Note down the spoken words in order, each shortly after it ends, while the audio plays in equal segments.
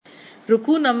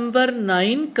रुकू नंबर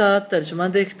 9 का तर्जमा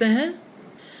देखते हैं।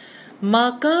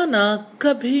 माकाना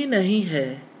कभी नहीं है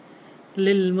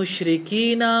लिल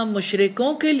मुशरिकीना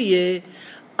मुशरिकों के लिए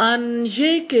अन ये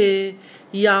के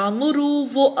यामुरू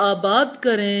वो आबाद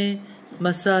करें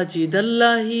मसाजिद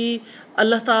अल्लाही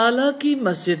अल्लाह ताला की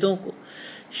मस्जिदों को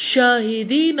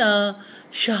शाहिदीना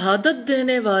शहादत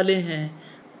देने वाले हैं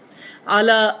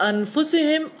अला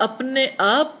अनफुसिहिम अपने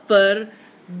आप पर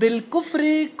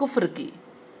बिलकुफ्री कुफ्र की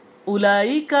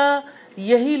उलाई का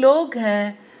यही लोग हैं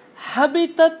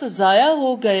हबितत जाया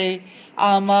हो गए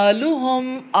आमालुहुम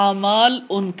आमाल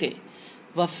उनके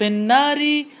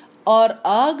वफिन्नारी और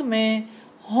आग में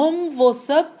हम वो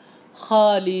सब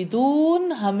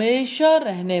खालिदून हमेशा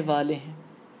रहने वाले हैं।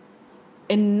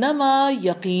 इन्नमा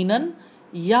यकीनन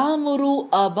यामुरु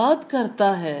आबाद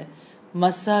करता है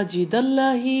मसाजिद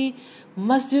अल्लाही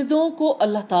मस्जिदों को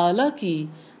अल्लाह ताला की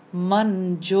मन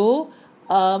जो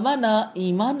आमना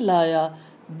ईमान लाया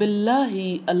बिल्लाही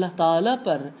अल्लाह ताला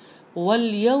पर वल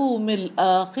यौमिल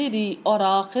आखिरी और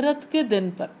आखिरत के दिन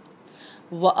पर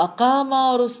व अकामा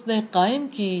और उसने कायम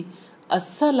की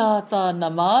अस्सलाता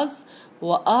नमाज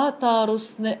व आता और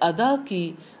उसने अदा की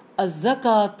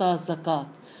अज़्ज़काता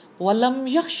ज़कात वलम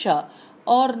यख्शा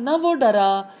और न वो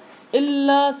डरा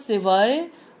इल्ला सिवाय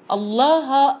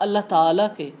अल्लाह अल्लाह ताला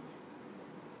के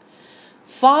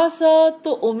फासा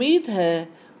तो उम्मीद है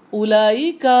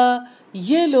उलाई का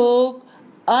ये लोग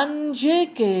अन ये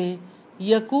के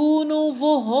यकूनु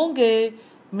वो होंगे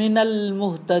मिनल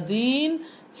मुहतदीन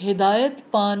हिदायत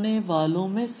पाने वालों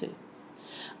में से।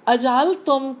 अजाल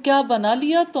तुम क्या बना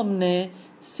लिया तुमने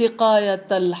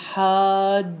सिकायतल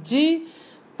हाजी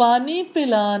पानी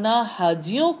पिलाना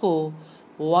हाजियों को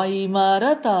व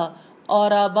इमारता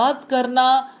और आबाद करना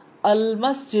अल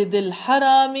मस्जिदिल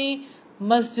हरामी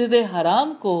मस्जिद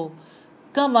हराम को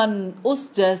कमन उस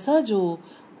जैसा जो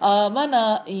आमना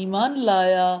ईमान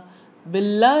लाया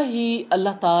बिल्लाही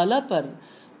अल्लाह ताला पर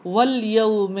वल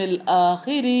यौमिल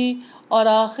आखिरी और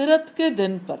आखिरत के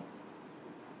दिन पर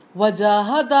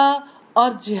वजाहदा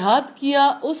और जिहाद किया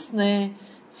उसने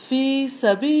फी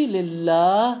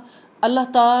सबीलिल्लाह अल्लाह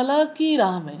ताला की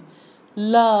राह में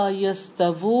ला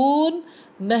यस्तवून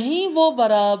नहीं वो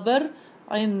बराबर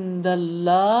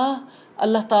इंदल्लाह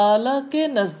अल्लाह ताला के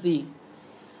नजदीक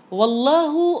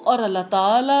वल्लाहु और अल्लाह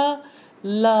ताला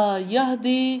ला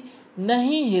यहदी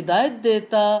नहीं हिदायत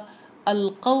देता अल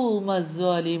कौम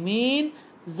ज़ालिमीन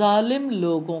जालिम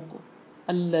लोगों को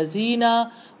अल्लज़ीना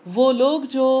वो लोग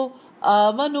जो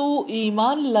आमनु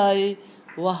ईमान लाए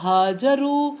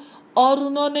वहाजरू और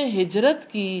उन्होंने हिजरत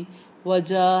की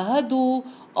वजाहदू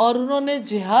और उन्होंने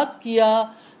जिहाद किया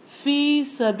फी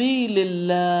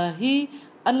सबीलिल्लाही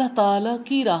अल्लाह ताला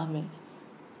की राह में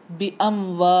बि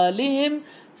अमवालिहिम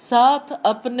साथ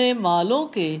अपने मालों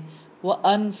के व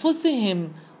अनफुसिहिम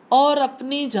और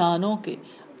अपनी जानों के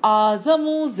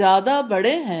आज़मू ज्यादा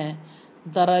बड़े हैं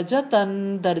दरजतन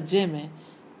दर्जे में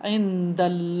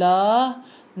इंदल्लाह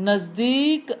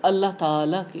नजदीक अल्लाह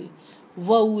ताला के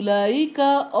व उलाई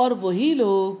का और वही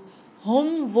लोग हम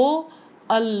वो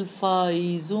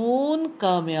अल्फाइजून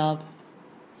कामयाब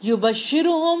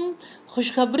युबश्शिरुहुम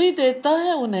खुशखबरी देता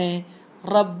है उन्हें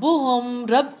रब्बुहुम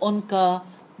रब उनका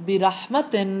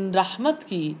बिरहमतिन रहमत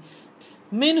की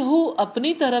मिनहु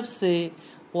अपनी तरफ से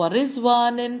व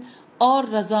रिजवानिन और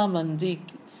रजामंदी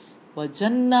की व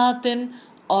जन्नातिन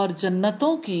और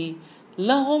जन्नतों की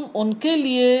लहुम उनके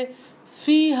लिए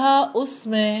फीहा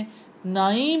उसमें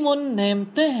नाइमुन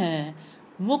नेमते हैं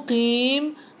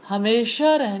मुकीम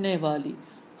हमेशा रहने वाली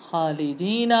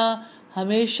खालिदीना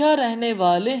हमेशा रहने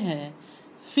वाले हैं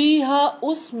फीहा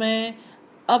उसमें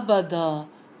अबदा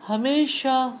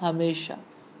हमेशा हमेशा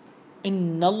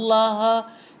इन्नल्लाह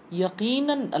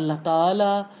यकीनन अल्लाह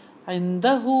ताला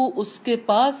इंदहु उसके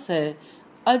पास है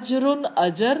अजरुन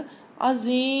अजर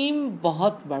अजीम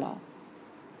बहुत बड़ा।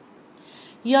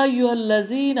 या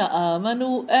युहल्लज़ीना आमनु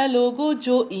ए लोगो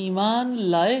जो ईमान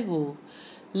लाए हो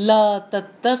ला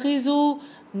तत्तखिजू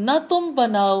न तुम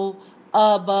बनाओ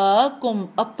आबाकुम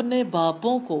अपने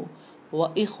बापों को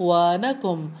व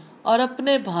इख्वानकुम और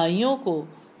अपने भाइयों को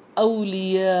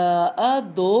औलिया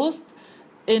दोस्त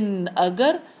इन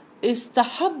अगर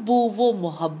इस्तहब्बू वो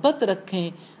मोहब्बत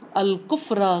रखें अल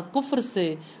कुफ्रा कुफ्र से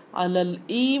अलल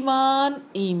ईमान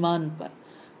ईमान पर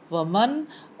वमन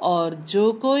और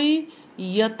जो कोई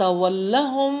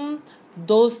यतवल्लहुम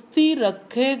दोस्ती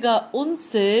रखेगा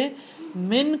उनसे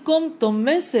मिनकुम तुम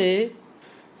में से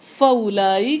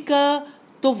फौलाई का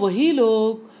तो वही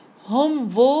लोग हम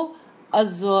वो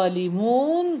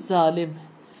अज़्ज़ालिमून जालिम है।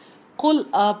 कुल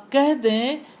आप कह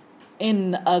दें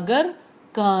इन अगर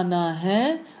काना है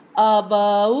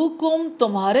आबाउकुम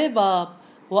तुम्हारे बाप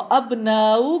व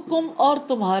अबनाउकुम और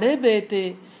तुम्हारे बेटे,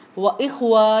 व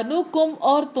इख्वानुकुम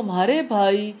और तुम्हारे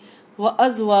भाई, व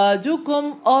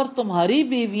अज़वाजुकुम और तुम्हारी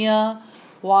बीवियां,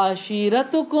 व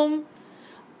आशीरतुकुम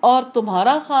और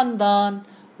तुम्हारा खानदान,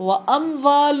 व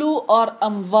अमवालु और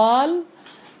अमवाल,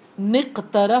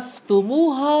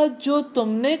 निक़तरफ़्तुमूहा जो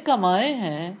तुमने कमाए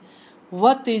हैं,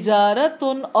 व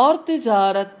तिजारतुन और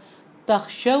तिजारत,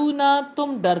 तख़शौना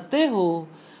तुम डरते हो,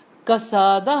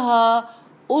 कसादहा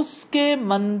उसके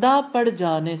मंदा पड़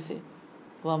जाने से,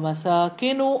 व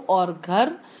मसाकिनु और घर,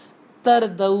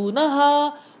 तरदौनहा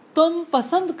तुम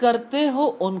पसंद करते हो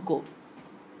उनको,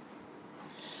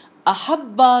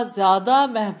 अहब्बा ज्यादा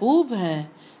महबूब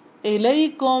हैं,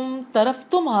 इलैकुम तरफ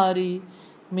तुम्हारी,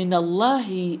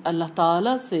 मिनल्लाही अल्लाह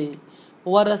ताला से,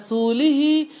 व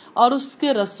रसूलिही और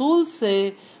उसके रसूल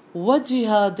से, व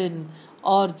जिहादिन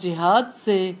और जिहाद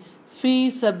से,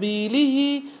 फी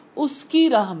सबीलिही उसकी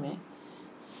राह में,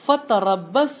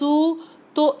 फतरब्बसू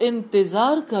तो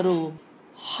इंतजार करो,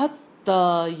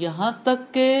 हत्ता यहाँ तक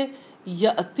के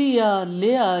यअतिया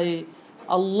ले आए,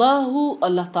 अल्लाहु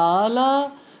अल्लाह ताला,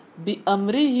 बि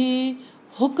अमरिही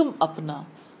हुक्म अपना,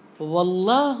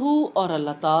 वल्लाहु और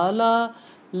अल्लाह ताला,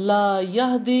 ला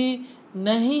यहदी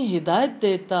नहीं हिदायत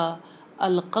देता,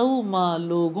 अलकौमा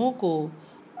लोगों को,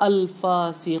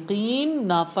 अल्फासिकीन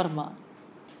नाफरमान।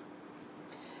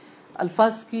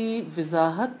 अल्फाज की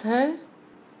वजाहत है।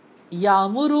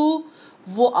 यामुरु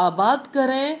वो आबाद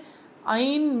करें,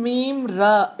 आइन मीम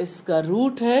रा इसका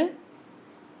रूट है।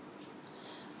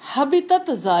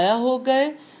 हबितत जाया हो गए,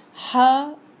 हा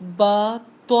बा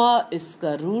त्वा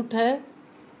इसका रूट है।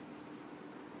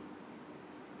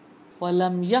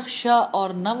 वलम यख्शा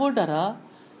और न वो डरा,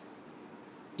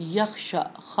 यख्शा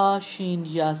खाशीन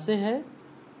या से है।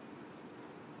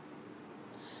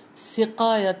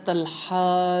 सिकायतल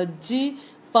हाजी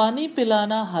पानी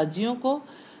पिलाना हाजियों को,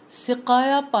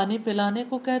 सिकाया पानी पिलाने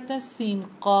को कहते हैं, सीन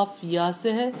काफ या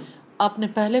से है। आपने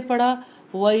पहले पढ़ा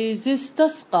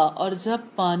वइजिस्तस्का और जब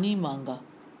पानी मांगा,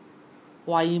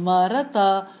 वाइमारता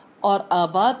और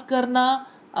आबाद करना।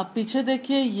 अब पीछे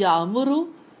देखिए यामुरु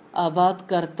आबाद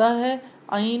करता है,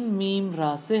 आइन मीम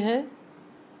रा से है।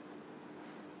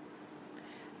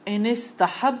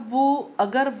 इनिस्तहब्बु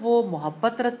अगर वो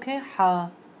मोहब्बत रखें,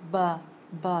 हा बा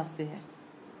बा से है।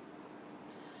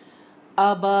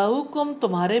 आबाउकुम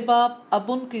तुम्हारे बाप,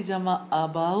 अबुन की जमा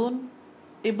आबाउन,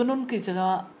 इब्नुन की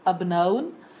जमा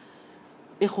अबनाउन,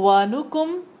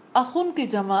 इख्वानुकुम अखुन की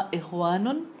जमा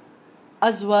इख्वानुन,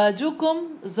 अज़वाजुकुम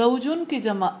ज़ौजुन की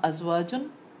जमा अज़वाजुन,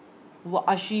 व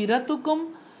अशीरतुकुम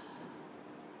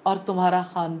और तुम्हारा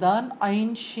खानदान,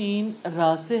 आइन शीन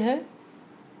रा से है।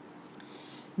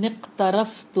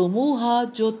 निक़तरफ़्तुमूहा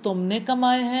जो तुमने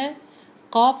कमाए हैं,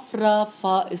 क़ाफ़ रा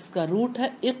फ़ा इसका रूट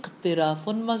है।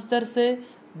 इक़्तिराफ़ुन मज़दर से,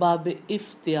 बाब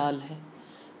इफ़्तियाल है।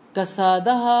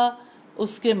 कसादहा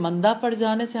उसके मंदा पड़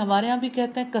जाने से, हमारे यहाँ भी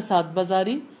कहते हैं कसाद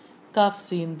बाजारी, काफ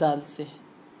सीन दाल से है।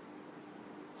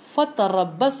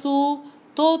 फतरब्बसू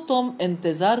तो तुम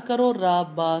इंतजार करो, रा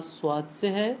बा स्वाद से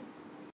है।